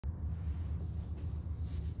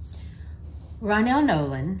Ronnell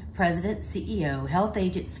Nolan, President, CEO, Health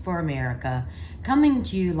Agents for America, coming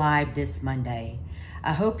to you live this Monday.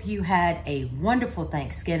 I hope you had a wonderful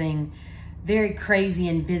Thanksgiving. Very crazy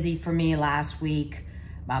and busy for me last week.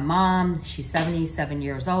 My mom, she's 77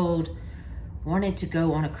 years old, wanted to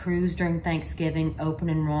go on a cruise during Thanksgiving.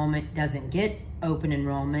 Open enrollment doesn't get open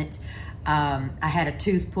enrollment. I had a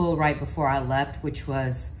tooth pull right before I left, which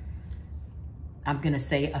was, I'm gonna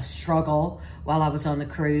say, a struggle while I was on the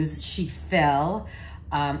cruise. She fell,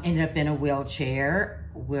 ended up in a wheelchair.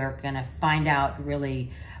 We're gonna find out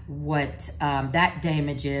really what that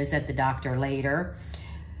damage is at the doctor later.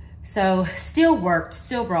 So still worked,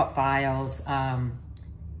 still brought files.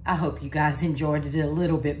 I hope you guys enjoyed it a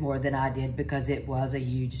little bit more than I did because it was a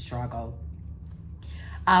huge struggle.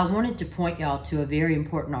 I wanted to point y'all to a very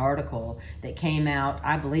important article that came out,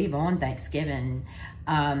 I believe, on Thanksgiving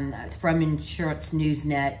from Insurance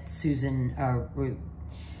Newsnet, Susan Root.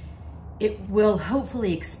 It will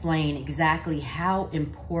hopefully explain exactly how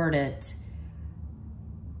important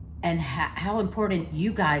and how important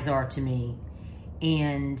you guys are to me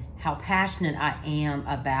and how passionate I am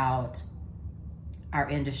about our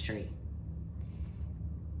industry.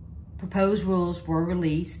 Proposed rules were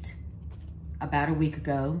released about a week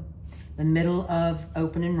ago, the middle of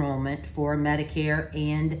open enrollment for Medicare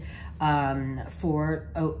and for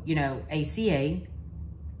ACA.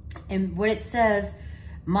 And what it says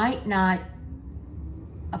might not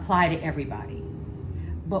apply to everybody,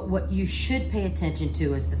 but what you should pay attention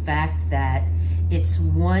to is the fact that it's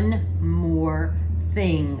one more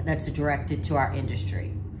thing that's directed to our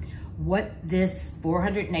industry. What this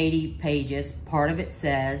 480 pages, part of it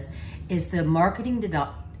says, is the marketing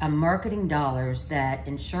dollars that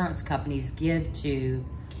insurance companies give to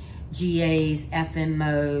GAs,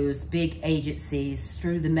 FMOs, big agencies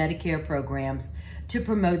through the Medicare programs to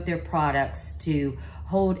promote their products, to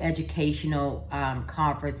hold educational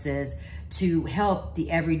conferences, to help the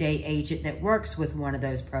everyday agent that works with one of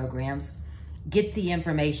those programs get the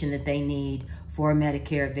information that they need for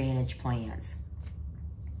Medicare Advantage plans.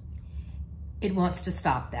 It wants to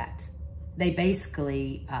stop that. They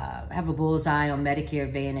basically have a bullseye on Medicare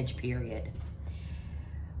Advantage, period.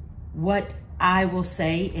 What I will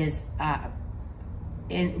say is,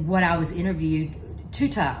 in what I was interviewed 2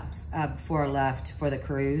 times before I left for the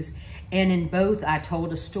cruise, and in both I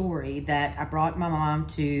told a story that I brought my mom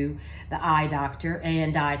to the eye doctor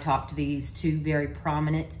and I talked to these 2 very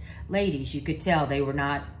prominent ladies. You could tell they were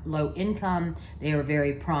not low income, they were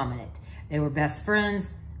very prominent. They were best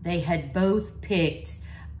friends. They had both picked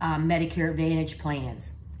Medicare Advantage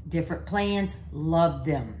plans, different plans, loved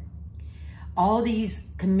them. All these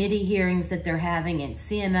committee hearings that they're having, and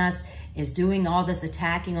CMS is doing all this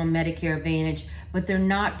attacking on Medicare Advantage, but they're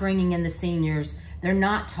not bringing in the seniors. They're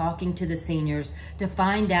not talking to the seniors to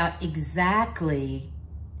find out exactly,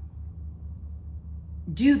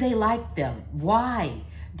 do they like them? Why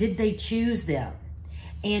did they choose them?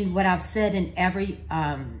 And what I've said in every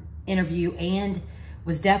interview, and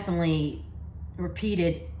was definitely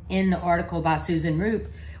repeated in the article by Susan Root,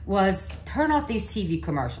 was turn off these TV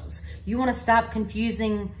commercials. You want to stop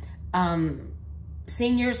confusing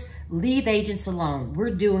seniors? Leave agents alone. We're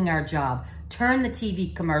doing our job. Turn the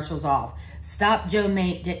TV commercials off. Stop Joe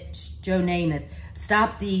Namath.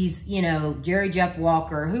 Stop these, Jerry Jeff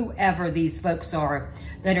Walker, whoever these folks are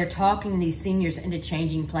that are talking these seniors into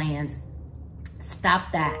changing plans.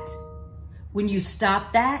 Stop that. When you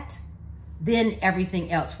stop that, then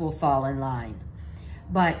everything else will fall in line.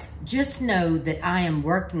 But just know that I am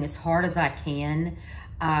working as hard as I can.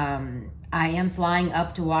 I am flying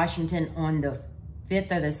up to Washington on the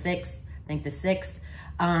 5th or the 6th, I think the 6th,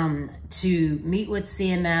 to meet with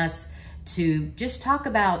CMS, to just talk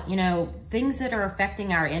about, things that are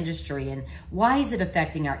affecting our industry and why is it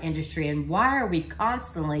affecting our industry and why are we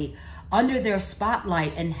constantly under their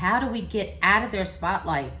spotlight and how do we get out of their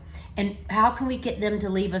spotlight? And how can we get them to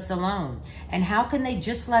leave us alone? And how can they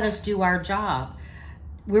just let us do our job?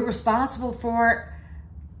 We're responsible for,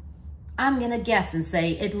 I'm gonna guess and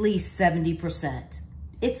say, at least 70%.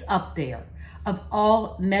 It's up there of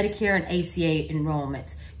all Medicare and ACA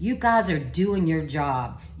enrollments. You guys are doing your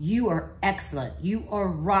job. You are excellent. You are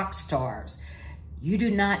rock stars. You do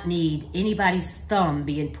not need anybody's thumb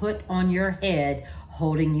being put on your head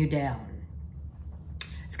holding you down.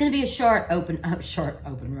 It's going to be a short open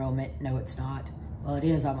enrollment. No, it's not. Well, it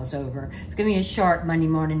is almost over. It's going to be a short Monday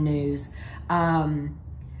morning news.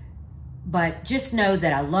 But just know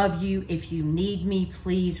that I love you. If you need me,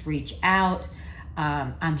 please reach out.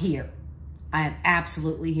 I'm here. I am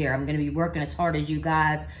absolutely here. I'm going to be working as hard as you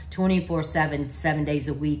guys, 24/7, 7 days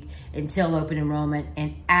a week until open enrollment,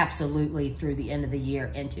 and absolutely through the end of the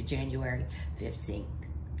year into January 15th.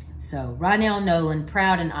 So Ronell Nolan,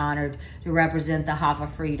 proud and honored to represent the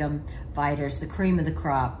HAFA freedom fighters, the cream of the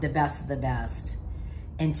crop, the best of the best.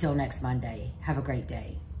 Until next Monday, have a great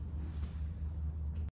day.